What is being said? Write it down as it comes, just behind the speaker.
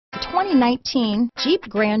2019 Jeep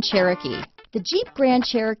Grand Cherokee. The Jeep Grand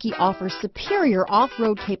Cherokee offers superior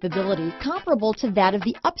off-road capability comparable to that of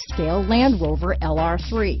the upscale Land Rover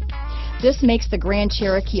LR3. This makes the Grand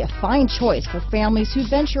Cherokee a fine choice for families who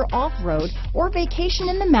venture off-road or vacation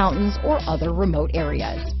in the mountains or other remote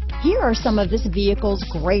areas. Here are some of this vehicle's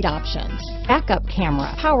great options: backup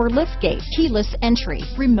camera, power liftgate, keyless entry,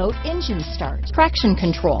 remote engine start, traction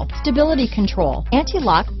control, stability control,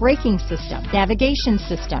 anti-lock braking system, navigation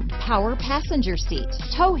system, power passenger seat,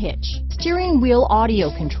 tow hitch, steering wheel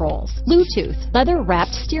audio controls, Bluetooth,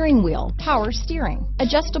 leather-wrapped steering wheel, power steering,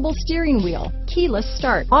 adjustable steering wheel, keyless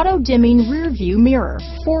start, auto-dimming rear view mirror,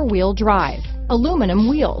 four-wheel drive, aluminum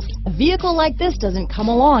wheels. A vehicle like this doesn't come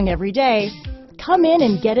along every day. Come in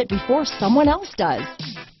and get it before someone else does.